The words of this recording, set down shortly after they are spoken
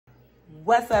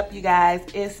What's up, you guys?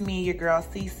 It's me, your girl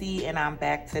Cece, and I'm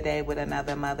back today with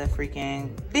another mother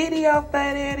freaking video for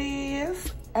it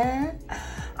is.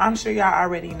 I'm sure y'all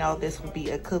already know this will be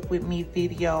a cook with me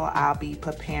video. I'll be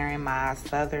preparing my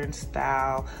southern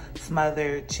style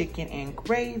smothered chicken and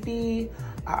gravy.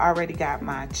 I already got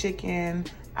my chicken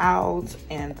out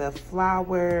and the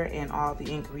flour and all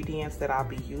the ingredients that I'll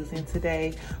be using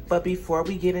today. But before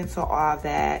we get into all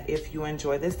that, if you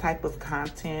enjoy this type of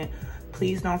content,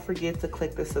 please don't forget to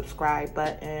click the subscribe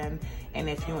button. And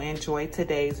if you enjoyed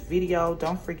today's video,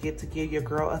 don't forget to give your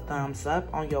girl a thumbs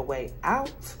up on your way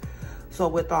out. So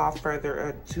without further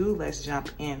ado, let's jump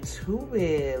into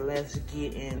it. Let's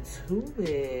get into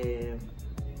it.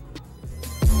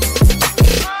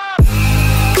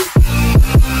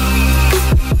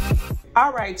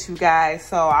 All right, you guys,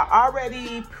 so I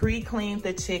already pre-cleaned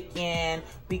the chicken.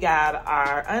 We got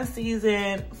our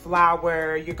unseasoned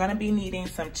flour. You're gonna be needing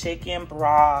some chicken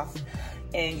broth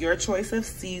and your choice of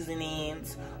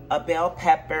seasonings, a bell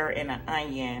pepper and an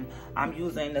onion. I'm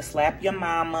using the Slap Your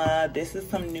Mama. This is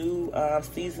some new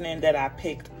seasoning that I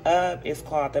picked up. It's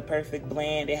called the Perfect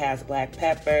Blend. It has black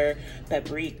pepper,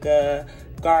 paprika,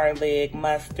 garlic,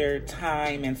 mustard,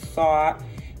 thyme, and salt,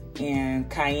 and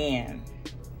cayenne.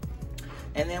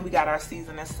 And then we got our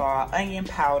seasoning salt, onion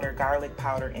powder, garlic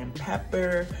powder, and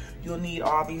pepper. You'll need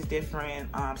all these different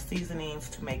seasonings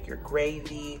to make your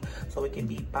gravy so it can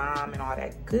be bomb and all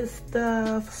that good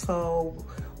stuff. So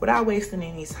without wasting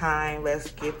any time,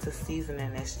 let's get to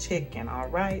seasoning this chicken, all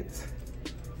right?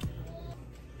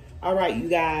 All right, you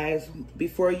guys,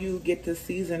 before you get to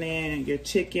seasoning your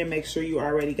chicken, make sure you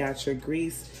already got your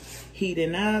grease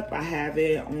heating up. I have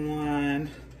it on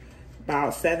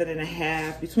about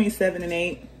 7.5, between 7 and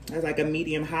 8. That's like a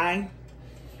medium high.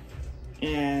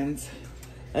 And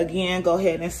again, go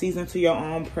ahead and season to your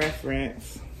own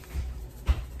preference.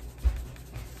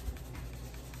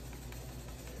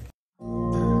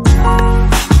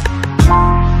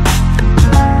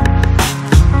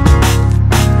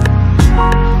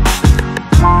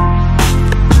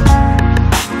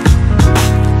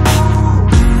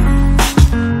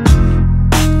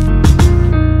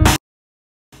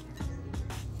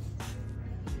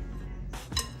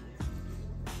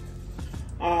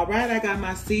 All right, I got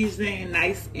my seasoning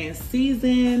nice and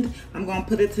seasoned. I'm gonna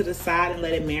put it to the side and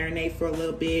let it marinate for a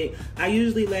little bit. I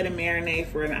usually let it marinate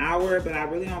for an hour, but I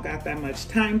really don't got that much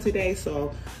time today.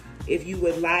 So if you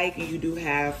would like and you do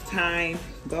have time,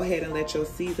 go ahead and let your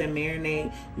season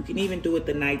marinate. You can even do it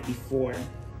the night before.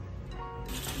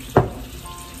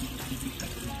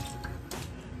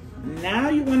 Now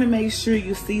you wanna make sure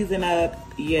you season up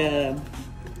your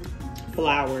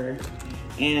flour.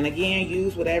 And again,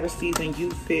 use whatever season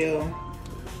you feel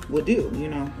will do, you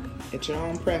know, at your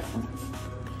own preference.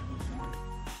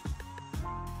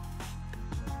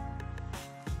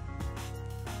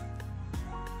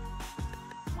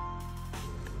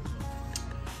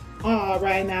 All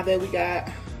right, now that we got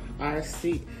our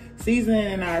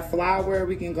seasoning and our flour,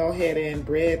 we can go ahead and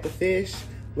bread the fish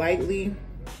lightly.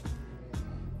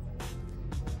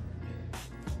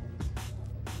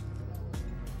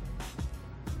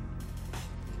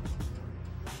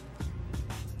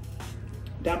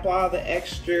 Dump all the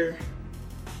extra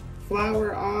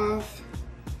flour off,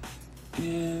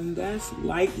 and that's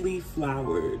lightly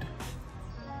floured.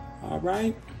 All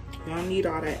right, you don't need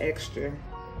all that extra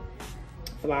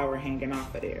flour hanging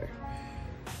off of there.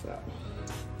 So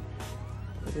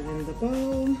put it in the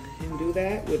bowl and do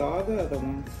that with all the other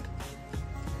ones.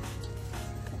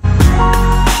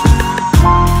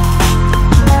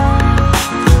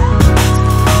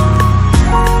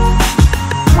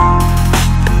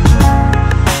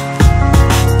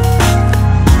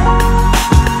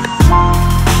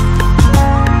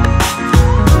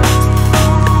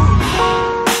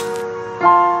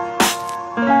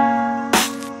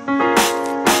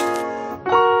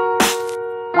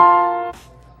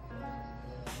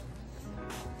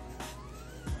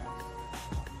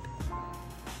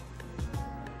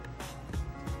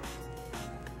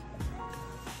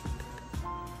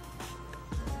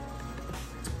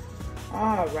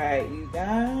 All right, you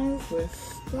guys, let's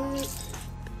start.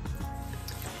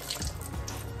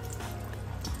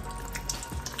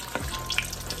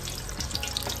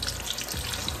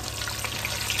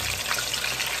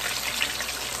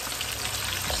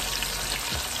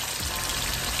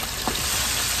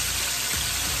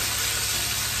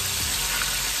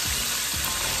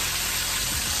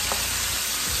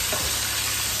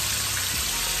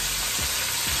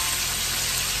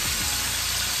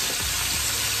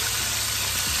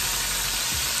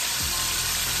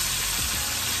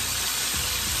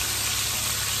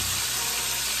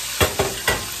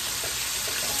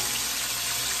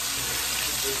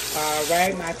 All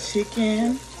right, my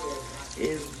chicken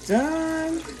is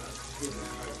done.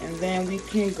 And then we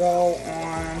can go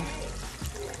on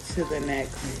to the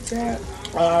next step.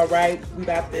 All right, we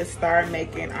about to start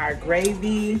making our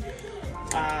gravy.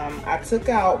 I took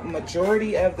out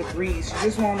majority of the grease. You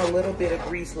just want a little bit of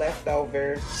grease left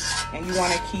over. And you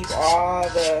want to keep all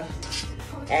the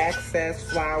excess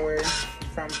flour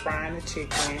from frying the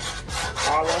chicken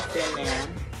all up in there.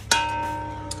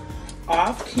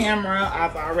 Off camera,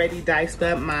 I've already diced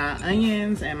up my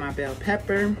onions and my bell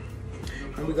pepper.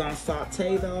 And we're gonna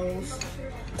saute those.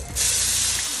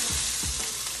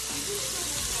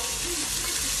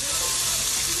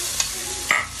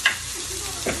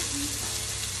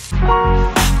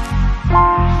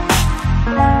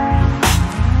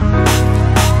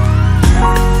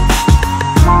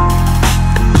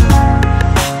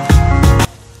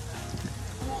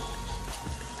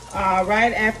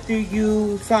 Right after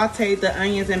you saute the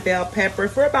onions and bell pepper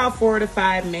for about 4 to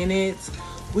 5 minutes,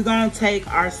 we're gonna take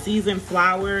our seasoned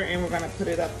flour and we're gonna put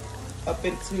it up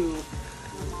into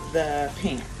the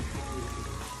pan.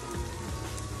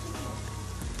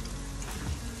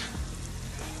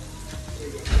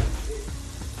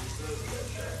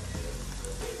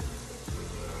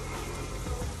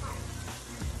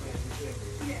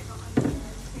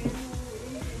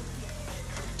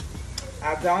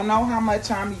 I don't know how much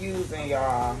I'm using,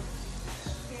 y'all.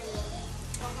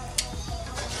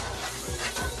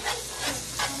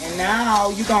 And now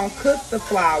you're gonna cook the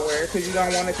flour because you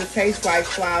don't want it to taste like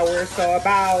flour. So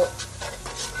about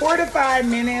 4 to 5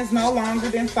 minutes, no longer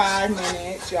than 5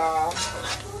 minutes, y'all.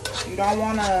 You don't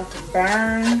wanna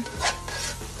burn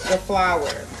the flour.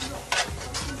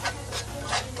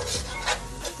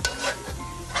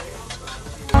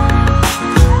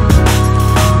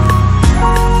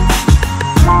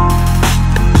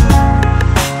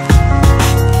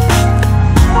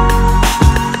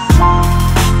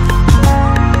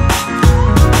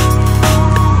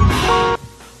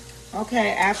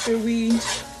 Okay, after we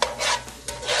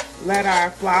let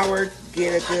our flour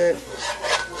get a good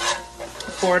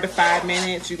 4 to 5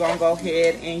 minutes, you're gonna go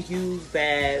ahead and use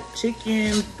that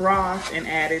chicken broth and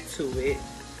add it to it.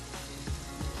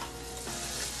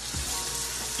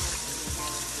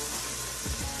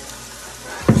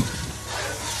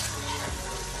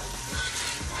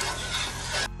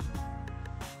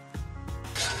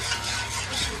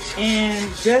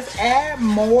 And just add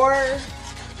more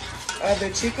of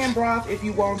the chicken broth if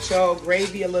you want your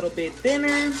gravy a little bit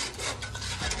thinner.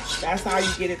 That's how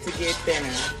you get it to get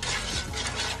thinner.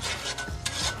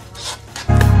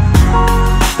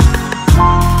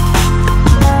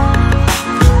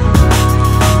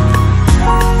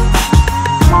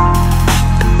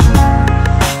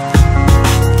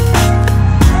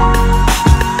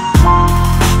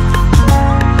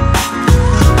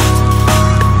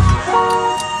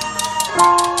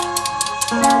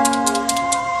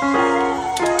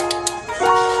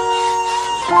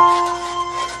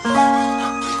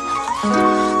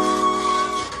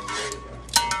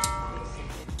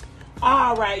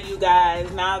 All right, you guys,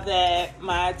 now that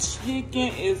my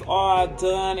chicken is all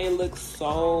done, it looks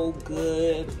so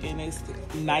good and it's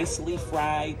nicely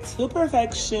fried to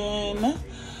perfection.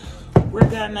 We're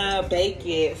gonna bake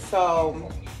it. So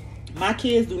my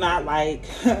kids do not like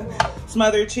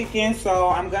smothered chicken, so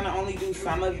I'm gonna only do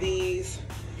some of these,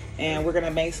 and we're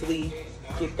gonna basically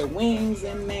get the wings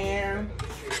in there.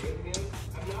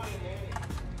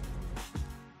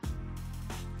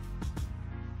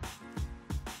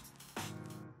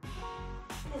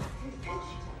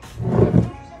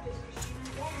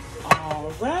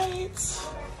 All right.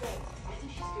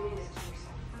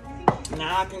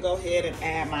 Now I can go ahead and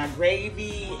add my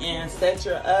gravy and set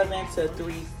your oven to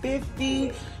 350.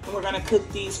 And we're gonna cook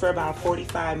these for about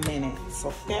 45 minutes,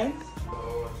 okay?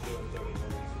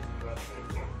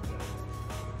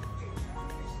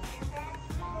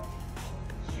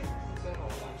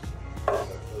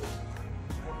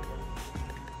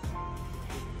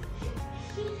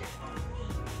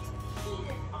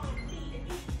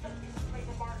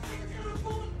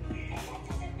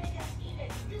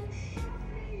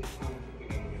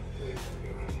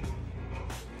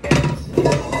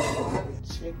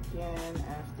 Chicken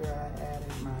after I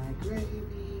added my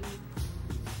gravy.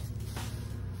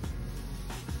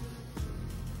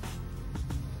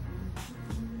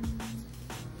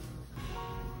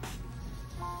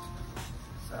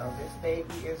 So this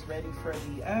baby is ready for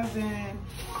the oven,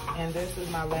 and this is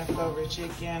my leftover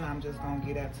chicken. I'm just gonna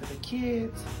get that to the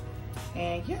kids,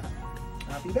 and yeah,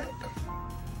 I'll be back.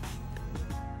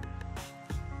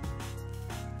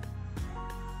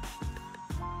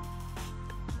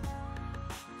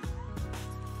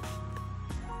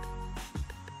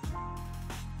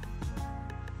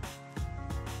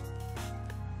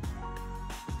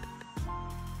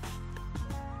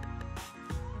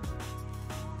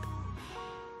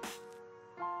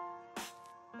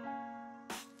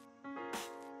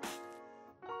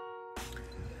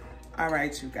 All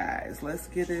right, you guys, let's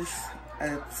give this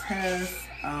a test.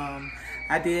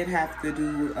 I did have to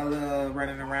do a little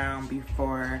running around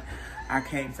before I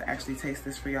came to actually taste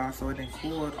this for y'all, so it didn't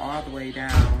cool it all the way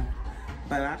down.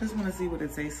 But I just want to see what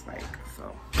it tastes like,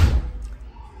 so.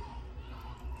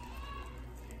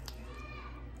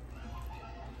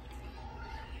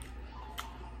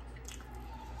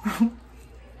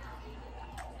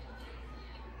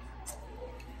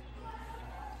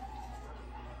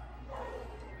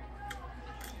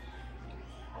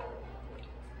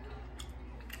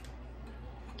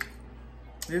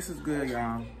 This is good,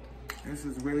 y'all. This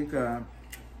is really good.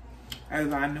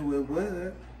 As I knew it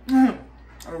would. You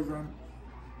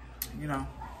know.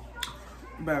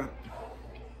 But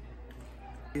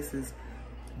this is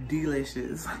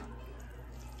delicious.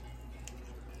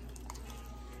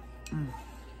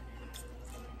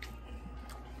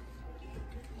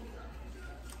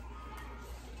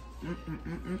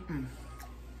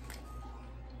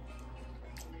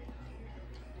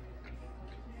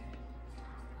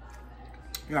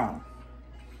 Y'all,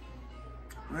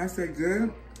 when I say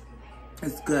good,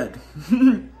 it's good.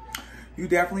 You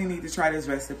definitely need to try this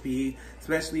recipe,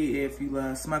 especially if you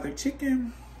love smothered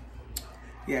chicken.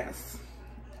 Yes,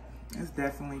 it's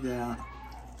definitely good.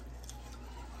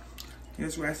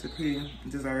 This recipe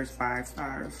deserves 5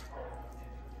 stars.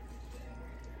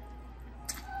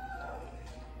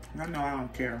 I know I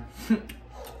don't care.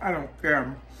 I don't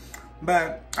care.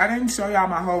 But I didn't show y'all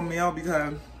my whole meal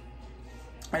because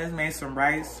I just made some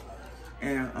rice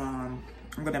and I'm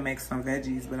gonna make some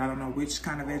veggies, but I don't know which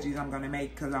kind of veggies I'm gonna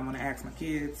make because I'm gonna ask my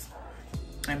kids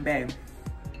and babe.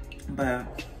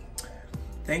 But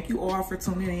thank you all for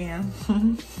tuning in.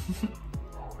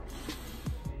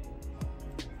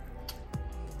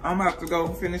 I'm about to go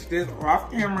finish this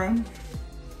off camera.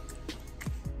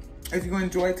 If you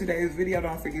enjoyed today's video,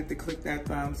 don't forget to click that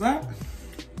thumbs up.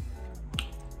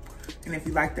 And if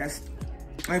you like this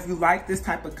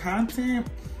type of content,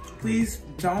 please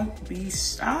don't be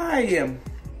shy.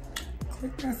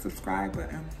 Click that subscribe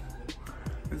button.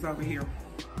 It's over here.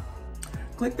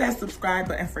 Click that subscribe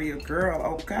button for your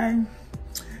girl, okay?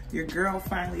 Your girl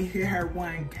finally hit her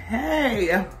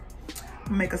 1K.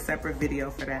 I'll make a separate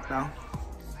video for that though.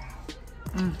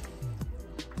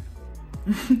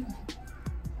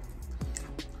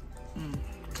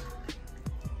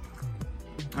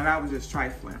 And I was just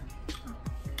trifling.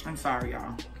 I'm sorry,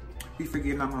 y'all. Be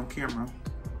forgetting I'm on camera.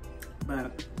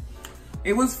 But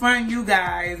it was fun, you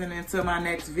guys. And until my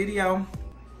next video,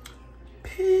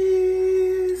 peace.